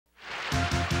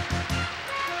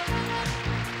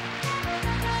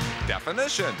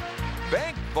Definition,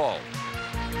 bank vault.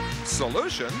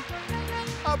 Solution,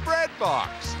 a bread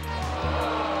box.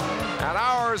 And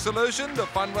our solution to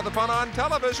Fun with a Pun on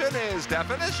television is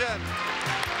definition.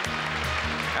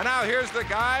 And now here's the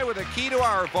guy with the key to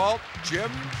our vault, Jim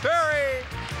Perry.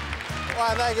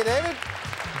 Why, thank you, David.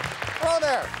 Hello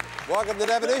there. Welcome to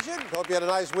Definition. Hope you had a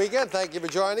nice weekend. Thank you for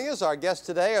joining us. Our guests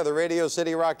today are the Radio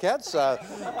City Rockettes.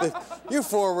 You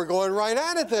four were going right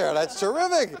at it there. That's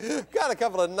terrific. Got a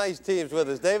couple of nice teams with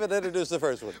us. David, introduce the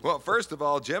first one. Well, first of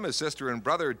all, Jim is sister and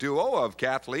brother duo of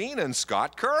Kathleen and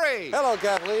Scott Curry. Hello,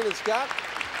 Kathleen and Scott.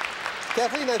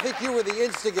 Kathleen, I think you were the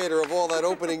instigator of all that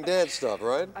opening dance stuff,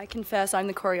 right? I confess, I'm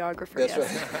the choreographer, That's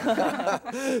yes.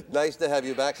 right. Nice to have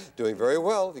you back. Doing very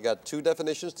well. You got 2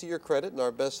 definitions to your credit in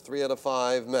our best 3 out of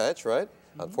 5 match, right?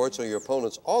 Unfortunately, your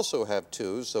opponents also have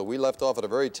 2, so we left off at a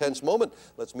very tense moment.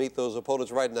 Let's meet those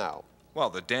opponents right now. Well,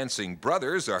 the dancing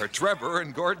brothers are Trevor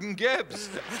and Gordon Gibbs.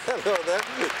 Hello there.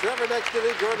 Trevor next to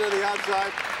me, Gordon on the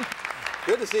outside.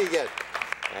 Good to see you again.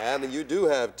 And you do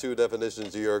have 2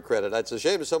 definitions to your credit. It's a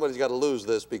shame that somebody's got to lose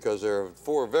this because there are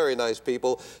 4 very nice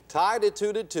people tied at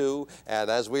 2-2. And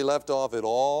as we left off, it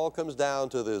all comes down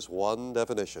to this one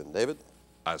definition. David?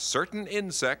 A certain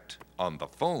insect on the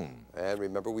phone. And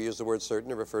remember, we use the word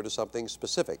certain to refer to something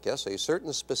specific. Yes, a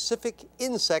certain specific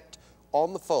insect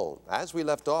on the phone. As we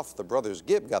left off, the brothers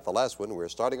Gibb got the last one. We're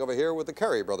starting over here with the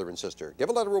Curry brother and sister. Give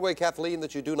a letter away, Kathleen,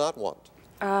 that you do not want.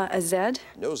 A Z?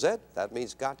 No Z. That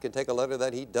means Scott can take a letter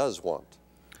that he does want.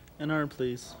 An R,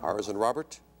 please. R as in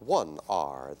Robert. 1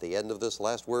 R at the end of this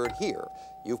last word here.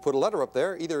 You've put a letter up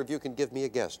there. Either of you can give me a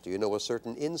guess. Do you know a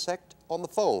certain insect on the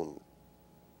phone?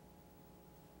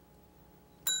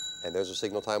 And there's a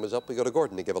signal time is up. We go to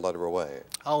Gordon to give a letter away.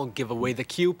 I'll give away the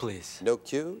Q, please. No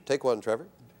Q. Take one, Trevor.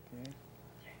 Okay.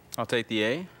 I'll take the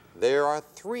A. There are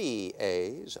 3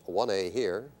 A's. 1 A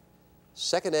here.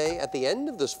 Second A at the end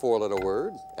of this 4-letter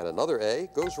word, and another A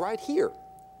goes right here.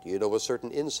 Do you know a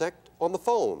certain insect on the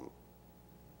phone?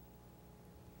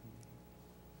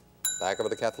 Back over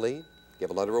to Kathleen. Give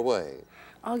a letter away.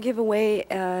 I'll give away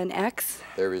an X.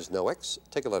 There is no X.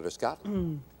 Take a letter, Scott.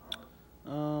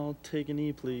 I'll take an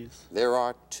E, please. There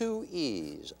are 2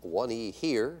 E's. 1 E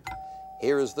here.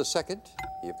 Here is the second.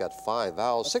 You've got 5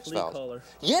 vowels, 6 vowels. Collar.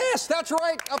 Yes, that's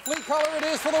right. A flea collar it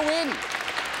is for the win.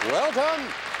 Well done.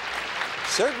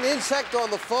 Certain insect on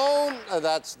the phone,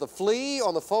 that's the flea.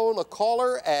 On the phone, a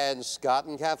caller, and Scott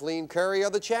and Kathleen Curry are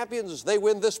the champions. They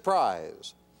win this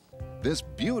prize. This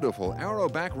beautiful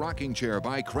Arrowback rocking chair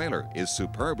by Krahler is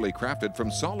superbly crafted from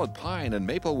solid pine and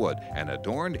maple wood and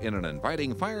adorned in an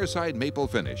inviting fireside maple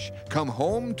finish. Come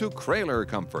home to Krahler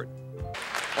comfort.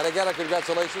 And again,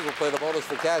 congratulations. We'll play the bonus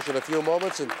for cash in a few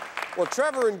moments. And well,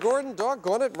 Trevor and Gordon,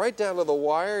 doggone it, right down to the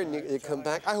wire, and you come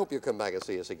back. I hope you come back and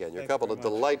see us again. You're a couple of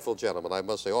delightful gentlemen. I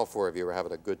must say, all 4 of you are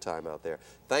having a good time out there.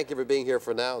 Thank you for being here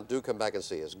for now. Do come back and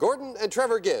see us. Gordon and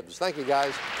Trevor Gibbs, thank you,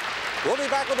 guys. We'll be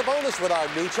back with the bonus with our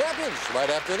new champions right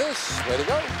after this. Way to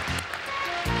go.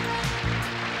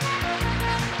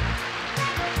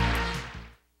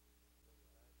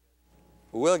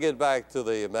 We'll get back to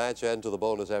the match and to the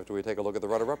bonus after we take a look at the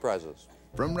runner-up prizes.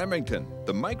 From Remington,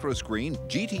 the Microscreen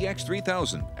GTX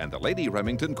 3000 and the Lady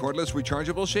Remington cordless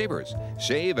rechargeable shavers.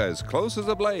 Shave as close as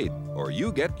a blade, or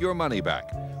you get your money back.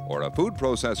 Or a food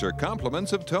processor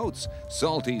compliments of Totes.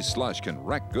 Salty slush can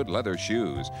wreck good leather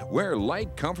shoes. Wear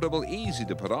light, comfortable, easy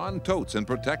to put on Totes and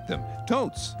protect them.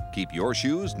 Totes, keep your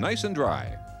shoes nice and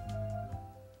dry.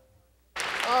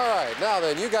 All right, now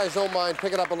then, you guys don't mind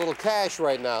picking up a little cash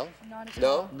right now? Not at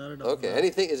all. No? Not at all. Okay,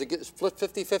 anything, is it split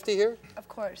 50-50 here? Of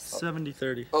course.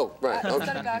 70-30. Oh, right. I've Okay.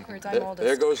 got it backwards. I'm oldest.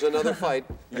 There goes another fight.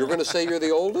 You're going to say you're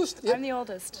the oldest? I'm the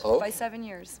oldest by 7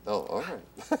 years. Oh, all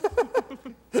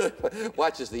right.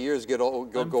 Watch as the years get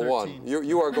old, go on. 13.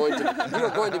 You are going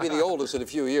to be the oldest in a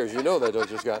few years. You know that, don't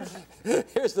you, Scott?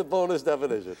 Here's the bonus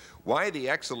definition. Why the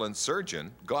excellent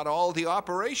surgeon got all the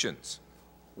operations.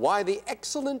 Why the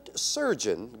excellent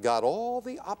surgeon got all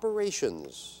the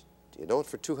operations. Do you know it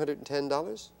for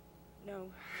 $210?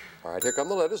 No. All right, here come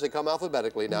the letters. They come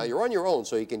alphabetically. Now, you're on your own,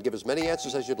 so you can give as many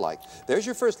answers as you'd like. There's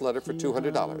your first letter for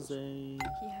 $200. He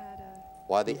had a...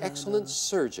 Why the excellent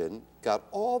surgeon got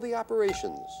all the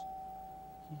operations.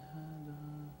 He had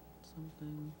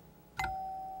something.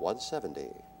 170.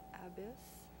 Abyss.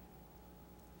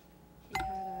 He had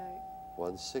a...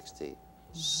 160.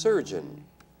 Surgeon.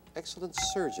 Excellent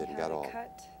surgeon He got had a all.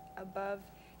 cut above...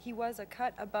 He was a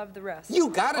cut above the rest. You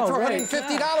got it for right.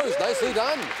 $150. Nicely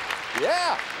done.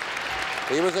 Yeah.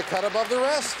 He was a cut above the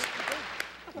rest.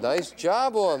 Nice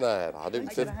job on that. I get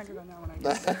 150. 100 on that one, I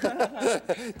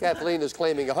Kathleen is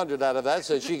claiming 100 out of that,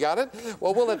 so she got it.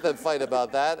 Well, we'll let them fight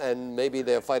about that, and maybe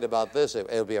they'll fight about this.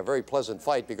 It'll be a very pleasant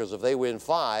fight, because if they win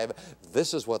 5,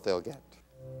 this is what they'll get.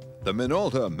 The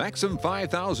Minolta Maxim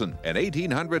 5000 and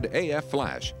 1800 AF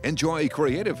Flash. Enjoy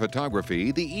creative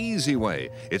photography the easy way.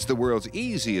 It's the world's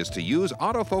easiest to use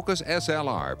autofocus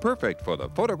SLR, perfect for the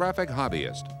photographic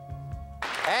hobbyist.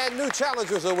 And new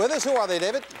challengers are with us. Who are they,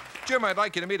 David? Jim, I'd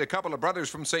like you to meet a couple of brothers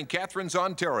from St. Catharines,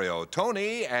 Ontario,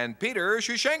 Tony and Peter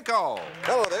Shushenko.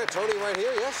 Hello there, Tony right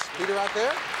here, yes. Peter out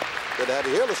there. Good to have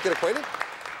you here. Let's get acquainted.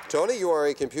 Tony, you are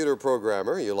a computer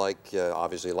programmer. You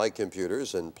obviously like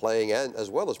computers and playing as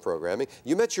well as programming.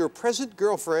 You met your present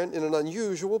girlfriend in an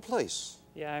unusual place.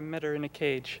 Yeah, I met her in a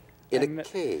cage. In a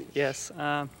cage? Yes.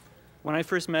 When I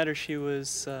first met her, she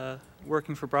was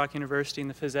working for Brock University in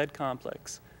the phys ed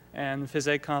complex. And the phys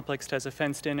ed complex has a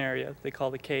fenced-in area they call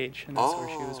the cage, and that's where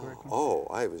she was working. Oh,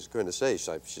 I was going to say,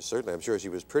 certainly, I'm sure she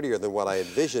was prettier than what I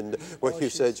envisioned when you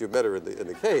said you met her in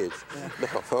the cage. Yeah.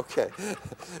 No, okay.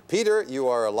 Peter, you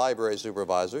are a library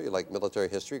supervisor. You like military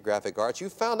history, graphic arts. You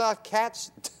found out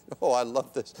cats, oh, I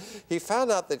love this. He found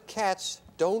out that cats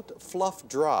don't fluff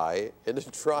dry in a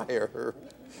dryer.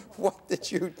 What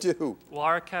did you do? Well,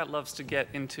 our cat loves to get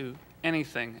into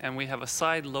anything, and we have a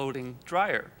side-loading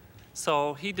dryer.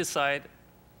 So he decided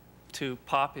to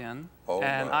pop in,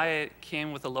 and I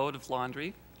came with a load of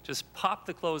laundry, just popped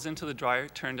the clothes into the dryer,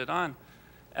 turned it on.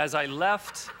 As I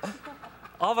left,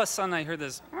 all of a sudden I heard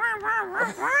this,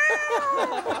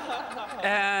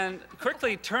 and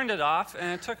quickly turned it off,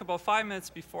 and it took about 5 minutes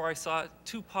before I saw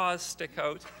 2 paws stick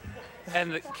out,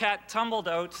 and the cat tumbled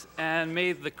out and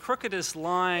made the crookedest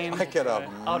line. I can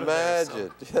imagine.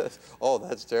 Yes. Oh,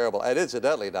 that's terrible. And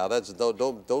incidentally, now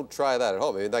don't try that at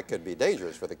home. I mean, that could be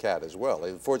dangerous for the cat as well.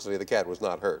 Fortunately, the cat was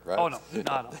not hurt, right? Oh no, not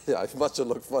at all. Yeah, it must have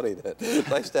looked funny then.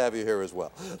 Nice to have you here as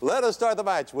well. Let us start the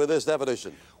match with this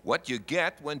definition. What you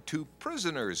get when 2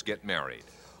 prisoners get married.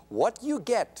 What you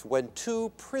get when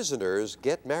 2 prisoners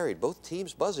get married. Both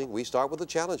teams buzzing. We start with the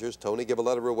challengers. Tony, give a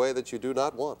letter away that you do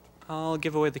not want. I'll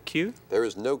give away the Q. There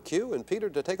is no Q. And Peter,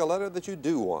 to take a letter that you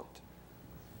do want.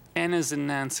 N as in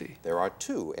Nancy. There are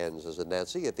 2 N's as in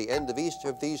Nancy at the end of each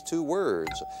of these 2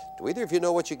 words. Do either of you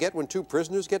know what you get when 2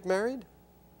 prisoners get married?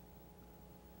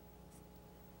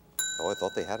 Oh, I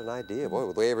thought they had an idea. Boy,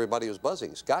 the way everybody was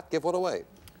buzzing. Scott, give one away.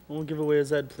 We'll give away a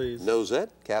Z, please. No Z.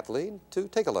 Kathleen, to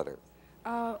take a letter.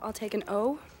 I'll take an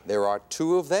O. There are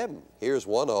 2 of them. Here's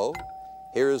one O.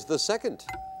 Here's the second.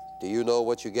 Do you know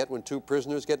what you get when 2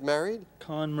 prisoners get married?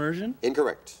 Conversion?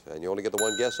 Incorrect. And you only get the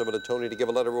one guess. Over to Tony to give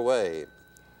a letter away.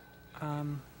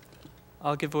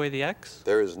 I'll give away the X.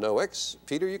 There is no X.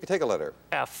 Peter, you can take a letter.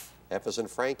 F. F as in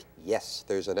Frank? Yes,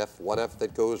 there's an F, one F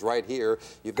that goes right here.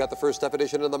 You've got the first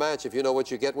definition in the match. If you know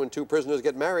what you get when 2 prisoners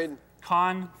get married.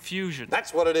 Confusion.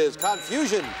 That's what it is.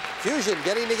 Confusion. Fusion,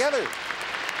 getting together.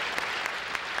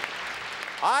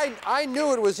 I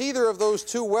knew it was either of those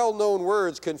 2 well-known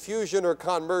words, confusion or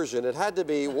conversion. It had to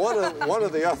be one or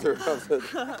the other of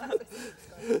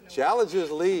it. Challengers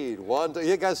lead.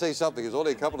 You got to say something. It's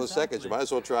only a couple of seconds. You might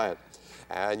as well try it.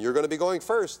 And you're going to be going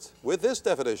first with this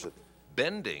definition.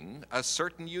 Bending a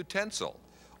certain utensil.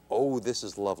 Oh, this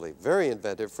is lovely. Very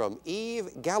inventive from Eve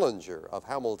Gallinger of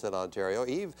Hamilton, Ontario.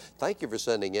 Eve, thank you for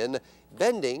sending in.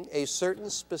 Bending a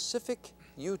certain specific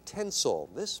utensil.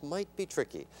 This might be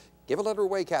tricky. Give a letter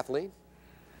away, Kathleen.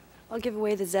 I'll give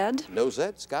away the Z. No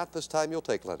Z. Scott, this time you'll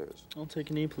take letters. I'll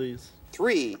take an E, please.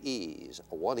 3 E's.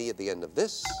 1 E at the end of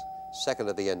this, 2nd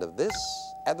at the end of this,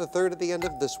 and the 3rd at the end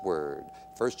of this word.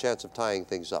 First chance of tying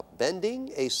things up.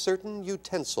 Bending a certain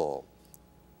utensil.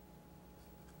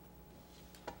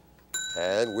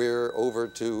 And we're over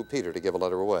to Peter to give a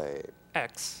letter away.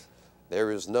 X.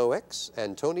 There is no X.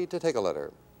 And Tony to take a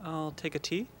letter. I'll take a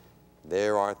T.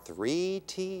 There are 3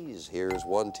 T's. Here's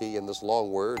 1 T in this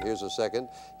long word. Here's a second.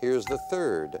 Here's the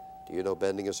 3rd. Do you know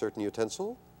bending a certain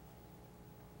utensil?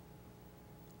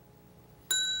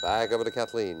 Back over to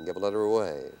Kathleen. Give a letter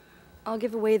away. I'll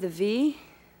give away the V.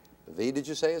 V, did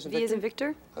you say, as in Victor? V as in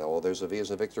Victor. Oh, there's a V as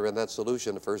in Victor in that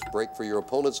solution. First break for your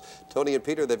opponents. Tony and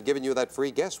Peter, they've given you that free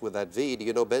guess with that V. Do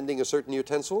you know bending a certain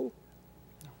utensil?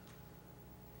 No.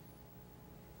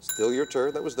 Still your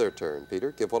turn. That was their turn.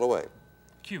 Peter, give one away.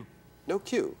 Q. No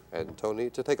Q. And Tony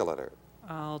to take a letter.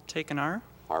 I'll take an R.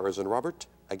 R as in Robert.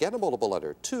 Again, a multiple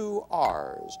letter. 2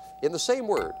 R's. In the same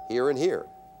word, here and here.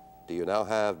 Do you now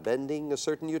have bending a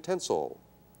certain utensil?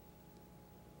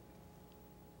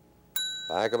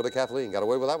 Back over to Kathleen. Got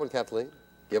away with that one, Kathleen.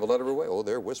 Give a letter away. Oh,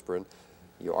 they're whispering.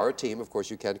 You are a team. Of course,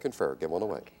 you can confer. Give one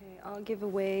away. Okay, I'll give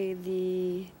away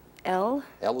the L.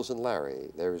 L is in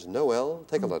Larry. There is no L.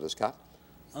 Take a letter, Scott.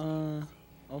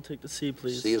 I'll I'll take the C,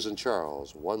 please. C is in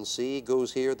Charles. 1C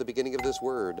goes here at the beginning of this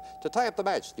word. To tie up the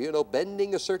match, do you know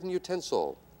bending a certain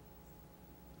utensil?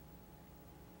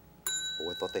 Oh,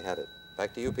 I thought they had it.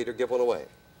 Back to you, Peter. Give one away.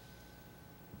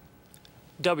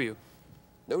 W.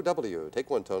 No W. Take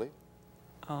one, Tony.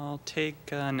 I'll take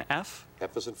an F.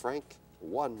 F is in Frank.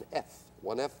 1F.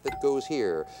 1F that goes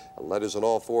here. Letters in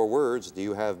all 4 words. Do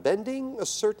you have bending a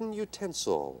certain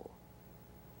utensil?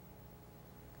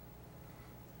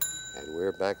 And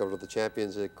we're back over to the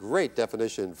champions. A great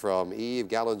definition from Eve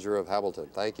Gallinger of Hamilton.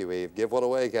 Thank you, Eve. Give one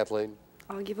away, Kathleen.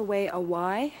 I'll give away a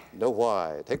Y. No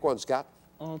Y. Take one, Scott.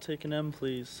 I'll take an M,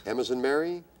 please. M is in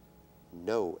Mary.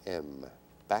 No M.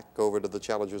 Back over to the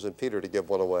challengers and Peter to give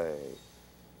one away.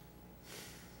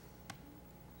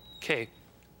 K.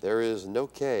 There is no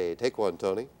K. Take one,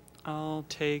 Tony. I'll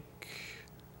take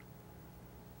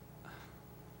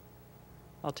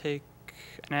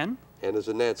an N. N is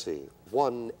in Nancy.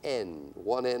 1N.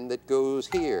 1N that goes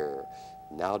here.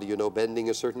 Now do you know bending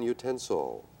a certain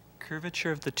utensil?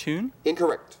 Curvature of the tune.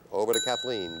 Incorrect. Over to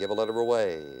Kathleen. Give a letter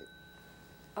away.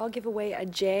 I'll give away a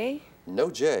J. No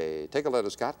J. Take a letter,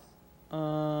 Scott.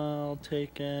 I'll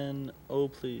take an O,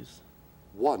 please.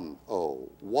 1O.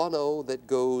 1O that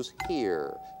goes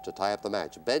here to tie up the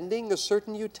match. Bending a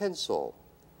certain utensil.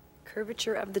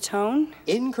 Curvature of the tone.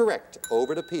 Incorrect.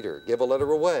 Over to Peter. Give a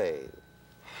letter away.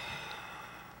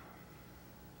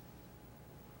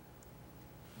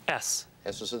 S.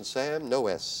 S is in Sam. No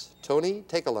S. Tony,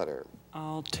 take a letter.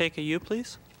 I'll take a U,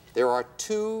 please. There are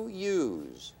 2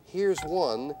 U's. Here's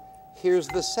one. Here's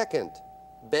the second.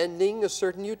 Bending a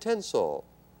certain utensil.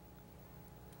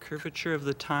 Curvature of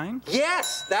the time.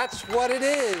 Yes, that's what it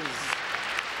is.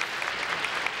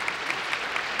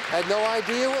 Had no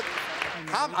idea what.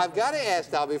 I've got to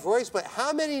ask now before I explain.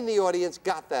 How many in the audience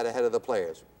got that ahead of the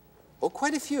players? Oh,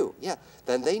 quite a few. Yeah.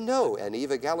 Then they know. And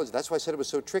Eva Gallinger, that's why I said it was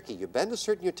so tricky. You bend a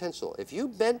certain utensil. If you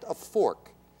bent a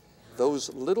fork,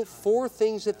 those little 4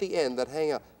 things at the end that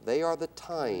hang out, they are the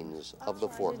tines of the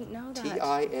fork. I didn't know that.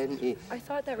 T-I-N-E. I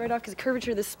thought that right off because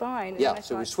curvature of the spine. Yeah,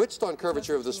 so we switched on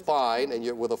curvature of the spine,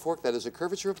 and with a fork, that is a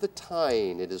curvature of the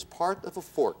tine. It is part of a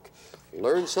fork.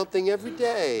 Learn something every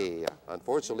day.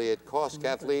 Unfortunately, it cost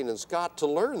Kathleen and Scott to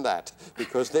learn that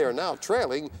because they are now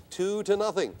trailing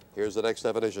 2-0. Here's the next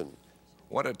definition.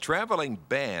 What a traveling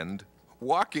band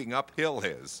walking uphill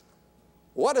is.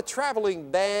 What a traveling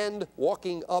band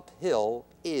walking uphill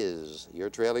is. You're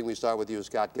trailing. We start with you,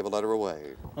 Scott. Give a letter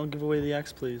away. I'll give away the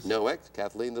X, please. No X.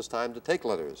 Kathleen, this time to take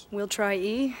letters. We'll try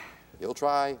E. You'll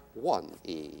try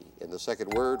 1E in the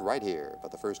second word right here.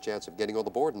 But the first chance of getting on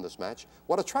the board in this match.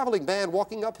 What a traveling band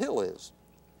walking uphill is.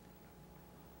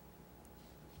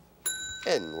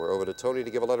 N. We're over to Tony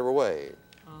to give a letter away.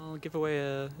 I'll give away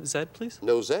a Z, please.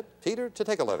 No Z. Peter, to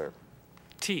take a letter.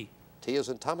 T. T is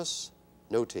in Thomas.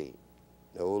 No T.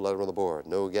 No letter on the board.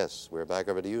 No guess. We're back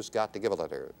over to you, Scott, to give a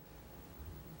letter.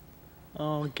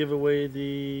 I'll give away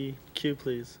the Q,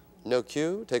 please. No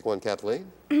Q. Take one, Kathleen.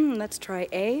 Let's try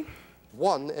A.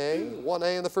 1A.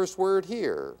 1A in the first word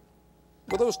here.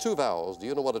 With those 2 vowels, do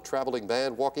you know what a traveling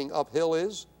band walking uphill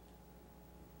is?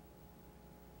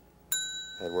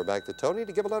 And we're back to Tony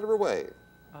to give a letter away.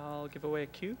 I'll give away a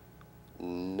Q.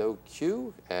 No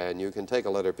Q. And you can take a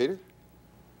letter, Peter.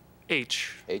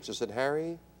 H. H is in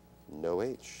Harry. No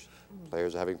H.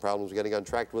 Players are having problems getting on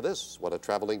track with this. What a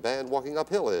traveling band walking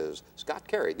uphill is. Scott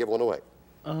Carey, give one away.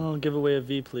 I'll give away a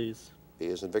V, please. V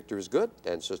as in Victor is good.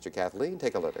 And Sister Kathleen,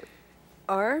 take a letter.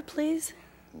 R, please.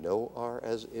 No R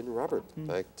as in Robert.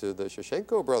 Back to the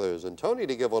Shoshenko brothers and Tony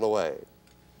to give one away.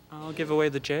 I'll give away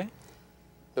the J.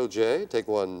 No J. Take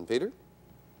one, Peter.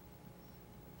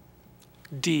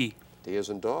 D. D as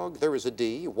in dog. There is a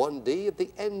D. 1D at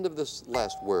the end of this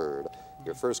last word.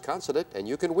 Your first consonant, and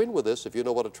you can win with this if you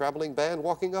know what a traveling band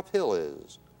walking uphill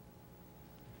is.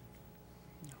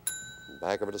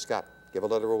 Back over to Scott. Give a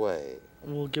letter away.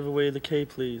 We'll give away the K,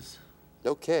 please.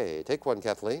 No K. Take one,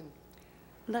 Kathleen.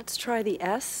 Let's try the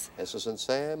S. S is in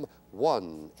Sam.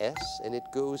 1S, and it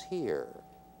goes here.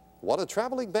 What a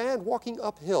traveling band walking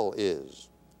uphill is.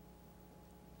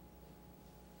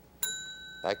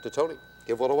 Back to Tony.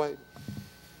 Give one away.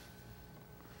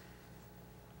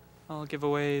 I'll give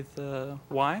away the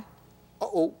Y.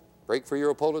 Uh-oh. Break for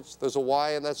your opponents. There's a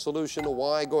Y in that solution, a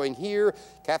Y going here.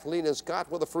 Kathleen and Scott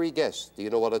with a free guess. Do you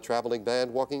know what a traveling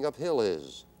band walking uphill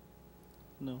is?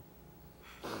 No.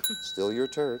 Still your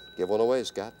turn. Give one away,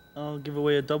 Scott. I'll give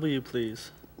away a W,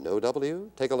 please. No W.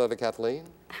 Take a letter, Kathleen.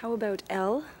 How about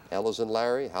L? L is in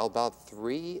Larry. How about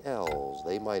 3 L's?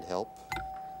 They might help.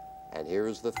 And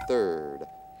here's the third.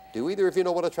 Do either of you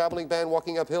know what a traveling band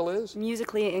walking uphill is?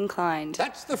 Musically inclined.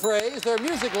 That's the phrase. They're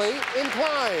musically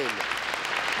inclined.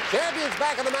 Champions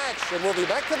back in the match, and we'll be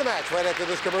back to the match right after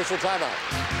this commercial timeout.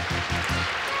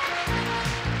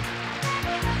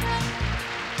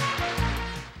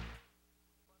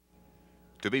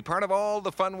 To be part of all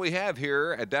the fun we have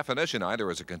here at Definition, either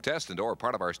as a contestant or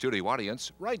part of our studio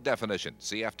audience, write Definition,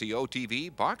 CFTO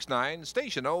TV, Box 9,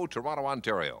 Station O, Toronto,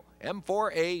 Ontario.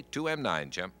 M4A 2M9,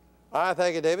 Jim.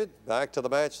 Thank you, David. Back to the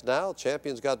match now.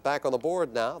 Champions got back on the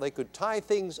board now. They could tie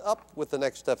things up with the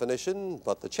next definition,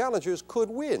 but the challengers could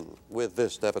win with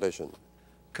this definition.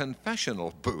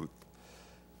 Confessional booth.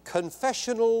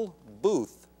 Confessional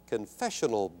booth.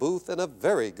 Confessional booth, and a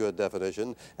very good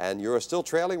definition. And you're still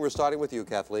trailing. We're starting with you,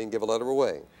 Kathleen. Give a letter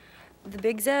away. The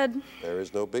big Z. There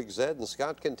is no big Z, and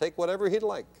Scott can take whatever he'd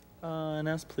like. An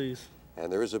S, please.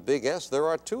 And there is a big S. There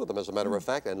are two of them, as a matter of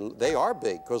fact, and they are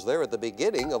big because they're at the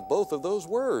beginning of both of those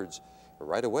words.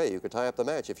 Right away, you could tie up the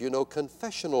match if you know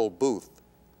confessional booth.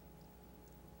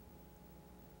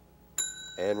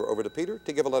 And we're over to Peter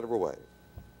to give a letter away.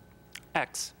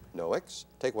 X. No X.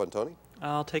 Take one, Tony.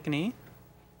 I'll take an E.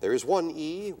 There is one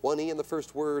E in the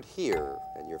first word here,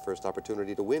 and your first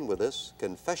opportunity to win with this,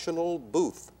 confessional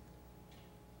booth.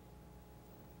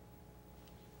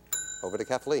 Over to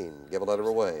Kathleen. Give a letter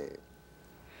away.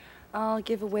 I'll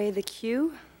give away the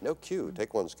Q. No Q.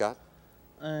 Take one, Scott.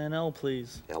 An L,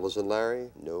 please. L as in Larry?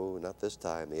 No, not this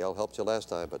time. The L helped you last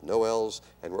time, but no L's,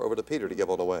 and we're over to Peter to give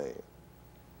one away.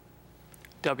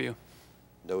 W.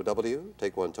 No W.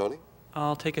 Take one, Tony.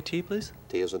 I'll take a T, please.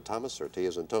 T as in Thomas or T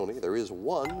as in Tony. There is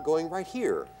one going right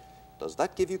here. Does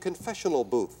that give you confessional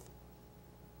booth?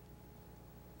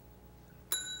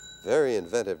 Very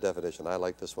inventive definition. I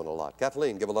like this one a lot.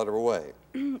 Kathleen, give a letter away.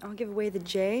 I'll give away the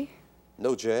J.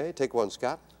 No J. Take one,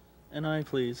 Scott. An I,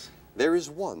 please. There is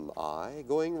one I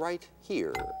going right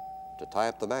here. To tie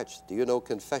up the match, do you know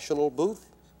confessional booth?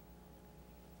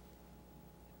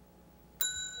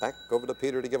 Back over to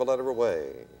Peter to give a letter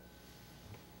away.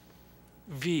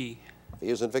 V. V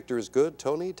as in Victor is good.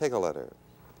 Tony, take a letter.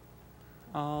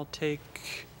 I'll take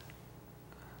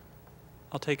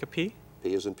a P.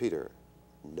 P as in Peter.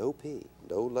 No P.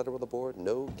 No letter on the board.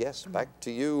 No guess. Back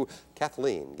to you.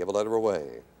 Kathleen, give a letter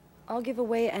away. I'll give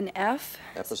away an F.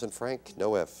 F as in Frank.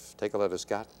 No F. Take a letter,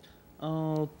 Scott.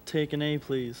 I'll take an A,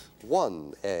 please.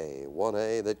 One A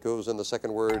that goes in the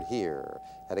second word here.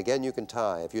 And again, you can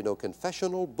tie if you know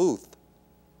confessional booth.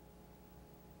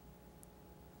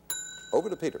 Over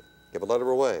to Peter. Give a letter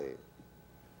away.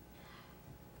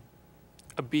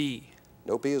 A B.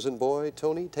 No B as in boy.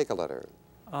 Tony, take a letter.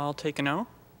 I'll take an O.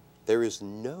 There is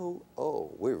no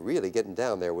O. We're really getting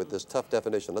down there with this tough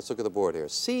definition. Let's look at the board here.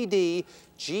 C, D,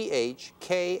 G, H,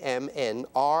 K, M, N,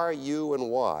 R, U, and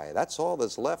Y. That's all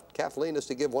that's left. Kathleen is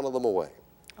to give one of them away.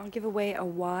 I'll give away a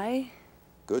Y.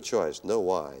 Good choice. No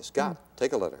Y. Scott,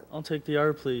 take a letter. I'll take the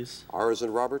R, please. R as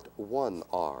in Robert. One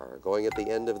R going at the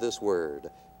end of this word.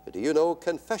 Do you know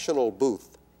confessional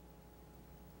booth?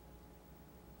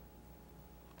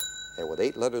 And with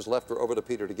 8 letters left, we're over to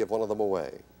Peter to give one of them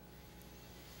away.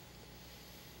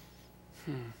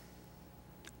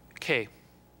 K.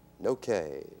 No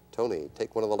K. Tony,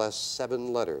 take one of the last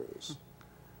 7 letters.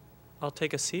 I'll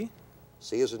take a C.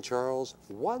 C as in Charles.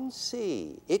 One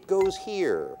C. It goes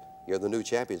here. You're the new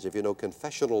champions if you know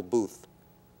confessional booth.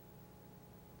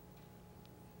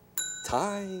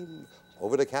 Time.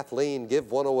 Over to Kathleen.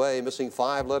 Give one away. Missing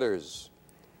 5 letters.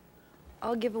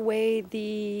 I'll give away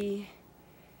the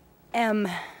M.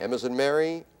 M as in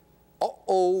Mary.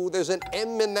 Uh-oh, there's an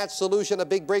M in that solution. A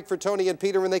big break for Tony and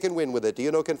Peter, and they can win with it. Do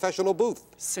you know confessional booth?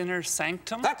 Sinner's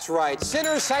sanctum. That's right.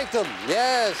 Sinner's sanctum.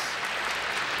 Yes.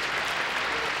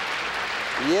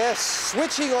 Yes,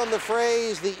 switching on the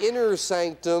phrase, the inner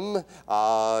sanctum,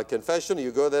 confession,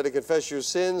 you go there to confess your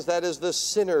sins, that is the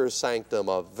sinner's sanctum,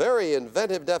 a very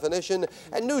inventive definition,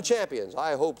 and new champions.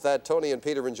 I hope that Tony and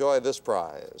Peter enjoy this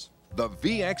prize. The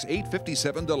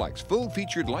VX857 Deluxe,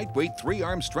 full-featured lightweight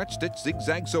 3-arm stretch stitch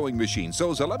zigzag sewing machine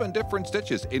sews 11 different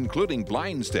stitches, including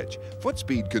blind stitch. Foot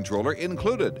speed controller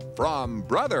included. From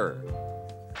Brother.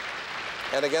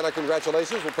 And again, our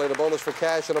congratulations. We'll play the bonus for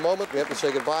cash in a moment. We have to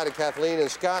say goodbye to Kathleen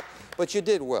and Scott, but you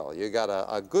did well. You got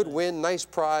a good win, nice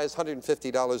prize,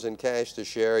 $150 in cash to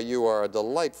share. You are a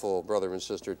delightful brother and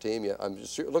sister team. It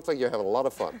looked like you're having a lot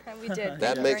of fun. We did.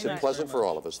 That makes it pleasant for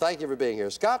all of us. Thank you for being here.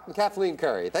 Scott and Kathleen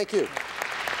Curry, thank you.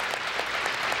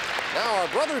 Now our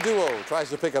brother duo tries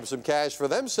to pick up some cash for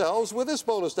themselves with this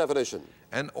bonus definition.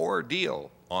 An ordeal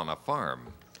on a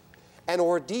farm. An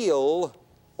ordeal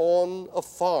on a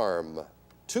farm.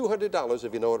 $200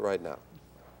 if you know it right now.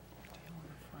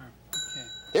 Okay.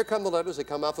 Here come the letters. They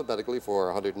come alphabetically for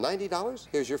 $190.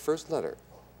 Here's your first letter.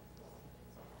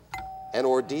 An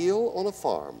ordeal on a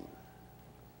farm.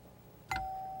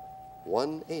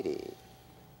 $180.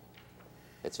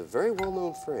 It's a very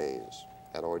well-known phrase.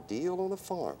 An ordeal on a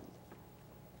farm.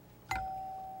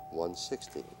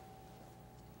 $160.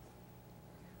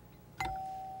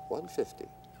 $150.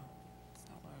 That's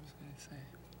not what I was going to say.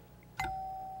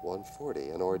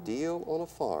 $140. An ordeal on a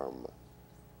farm.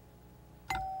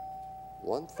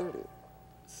 $130.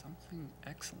 Something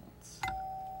excellence.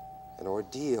 An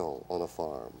ordeal on a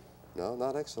farm. No,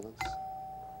 not excellence.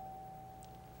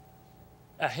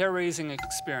 A hair-raising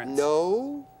experience.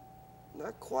 No,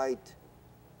 not quite.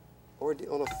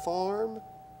 Ordeal on a farm.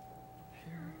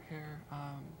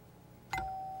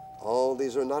 Oh,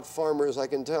 these are not farmers, I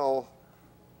can tell.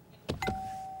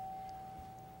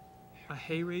 A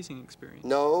hay-raising experience.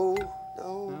 No.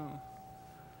 No.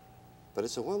 But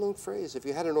it's a well-known phrase. If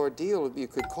you had an ordeal, you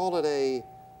could call it a...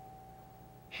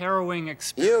 Harrowing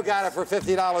experience. You got it for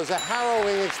 $50. A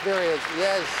harrowing experience,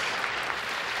 yes.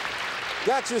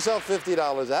 Got yourself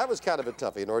 $50. That was kind of a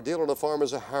toughie. An ordeal on a farm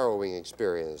is a harrowing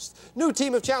experience. New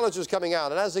team of challengers coming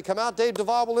out, and as they come out, Dave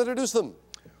Duvall will introduce them.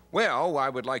 Well, I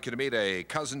would like you to meet a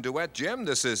cousin duet, Jim.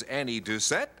 This is Annie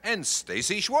Doucette and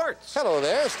Stacy Schwartz. Hello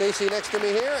there. Stacy next to me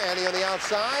here, Annie on the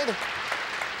outside.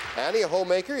 Annie, a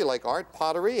homemaker. You like art,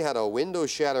 pottery, had a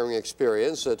window-shattering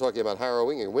experience, talking about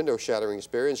harrowing and window-shattering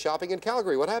experience, shopping in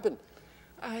Calgary. What happened?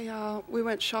 We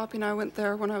went shopping. I went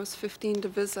there when I was 15 to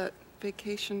visit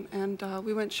vacation, and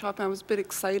we went shopping. I was a bit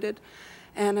excited,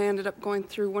 and I ended up going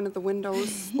through one of the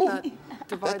windows that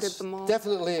divided the mall.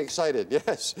 Definitely excited,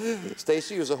 yes.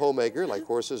 Stacy was a homemaker, like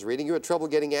horses reading. You had trouble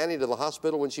getting Annie to the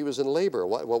hospital when she was in labor.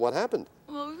 What happened?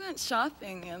 Well, we went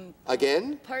shopping and...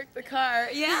 Again? Parked the car,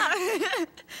 yeah.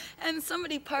 And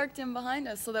somebody parked in behind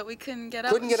us so that we couldn't get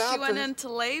out. Couldn't get out? She went into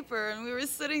labor, and we were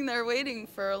sitting there waiting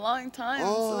for a long time.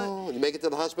 Oh, you make it to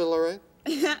the hospital all right?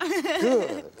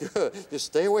 Good. Just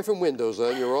stay away from windows,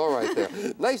 then. You're all right there.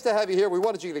 Nice to have you here. We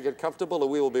wanted you to get comfortable, and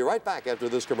we will be right back after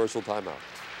this commercial timeout.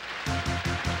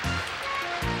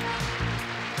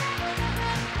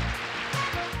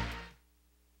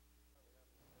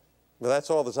 Well,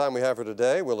 that's all the time we have for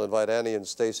today. We'll invite Annie and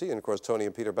Stacy, and of course Tony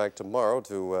and Peter back tomorrow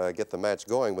to get the match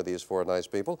going with these four nice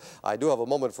people. I do have a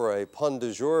moment for a pun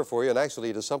du jour for you, and actually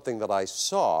it is something that I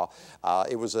saw.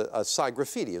 It was a sign.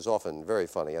 Graffiti is often very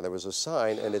funny, and there was a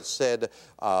sign, and it said,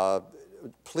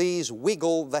 please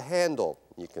wiggle the handle.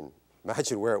 You can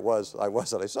imagine where it was. I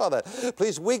saw that.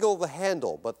 Please wiggle the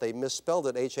handle, but they misspelled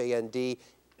it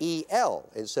H-A-N-D-E-L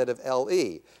instead of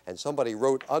L-E. And somebody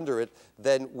wrote under it,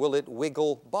 then will it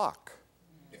wiggle Bach?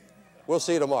 We'll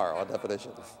see you tomorrow on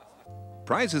Definition.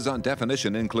 Prizes on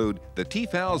Definition include the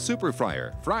Tefal Super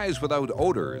Fryer, fries without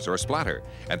odors or splatter,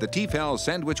 and the Tefal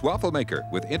Sandwich Waffle Maker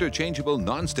with interchangeable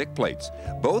non-stick plates,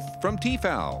 both from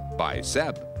Tefal by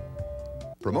Seb.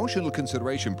 Promotional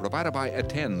consideration provided by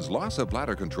Attend's. Loss of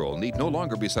bladder control need no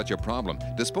longer be such a problem.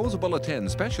 Disposable Attend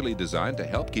specially designed to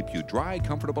help keep you dry,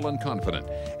 comfortable, and confident.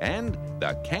 And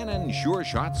the Canon Sure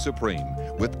Shot Supreme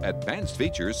with advanced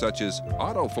features such as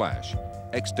auto flash,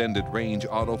 extended range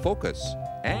autofocus,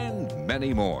 and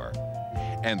many more.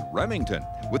 And Remington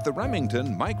with the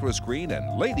Remington Microscreen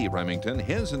and Lady Remington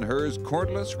His and Hers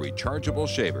cordless rechargeable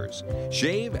shavers.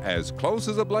 Shave as close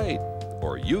as a blade,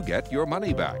 or you get your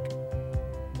money back.